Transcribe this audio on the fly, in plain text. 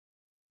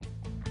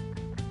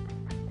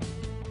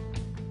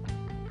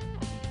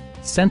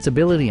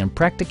sensibility and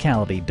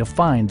practicality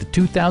define the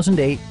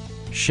 2008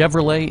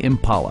 Chevrolet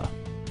Impala.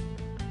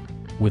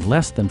 With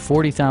less than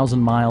 40,000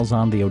 miles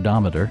on the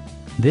odometer,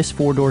 this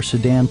four-door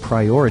sedan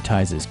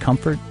prioritizes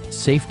comfort,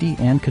 safety,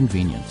 and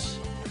convenience.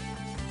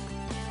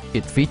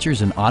 It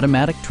features an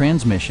automatic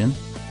transmission,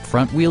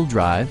 front-wheel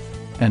drive,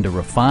 and a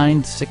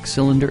refined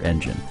six-cylinder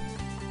engine.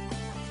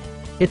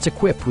 It's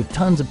equipped with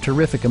tons of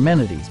terrific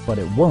amenities, but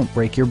it won't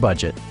break your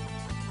budget.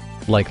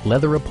 Like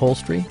leather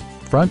upholstery,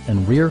 front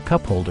and rear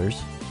cup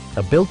holders,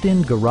 a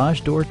built-in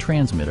garage door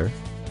transmitter,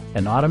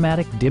 an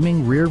automatic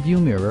dimming rear view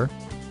mirror,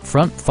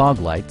 front fog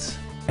lights,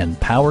 and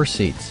power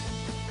seats.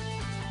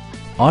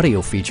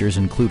 Audio features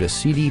include a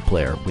CD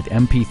player with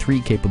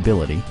MP3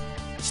 capability,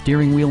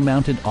 steering wheel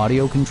mounted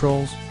audio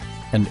controls,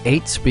 and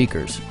 8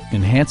 speakers,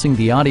 enhancing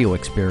the audio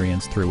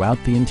experience throughout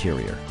the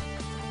interior.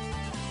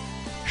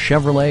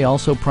 Chevrolet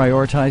also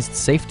prioritized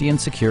safety and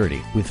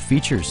security with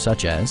features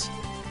such as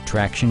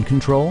traction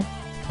control,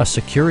 a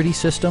security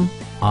system,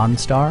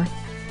 OnStar,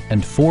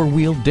 and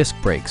 4-wheel disc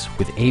brakes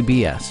with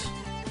ABS.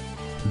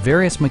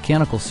 Various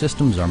mechanical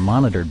systems are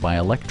monitored by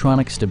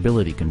electronic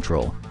stability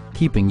control,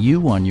 keeping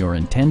you on your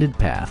intended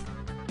path.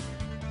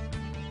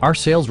 Our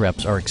sales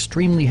reps are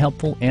extremely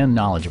helpful and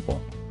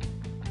knowledgeable.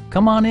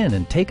 Come on in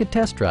and take a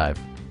test drive.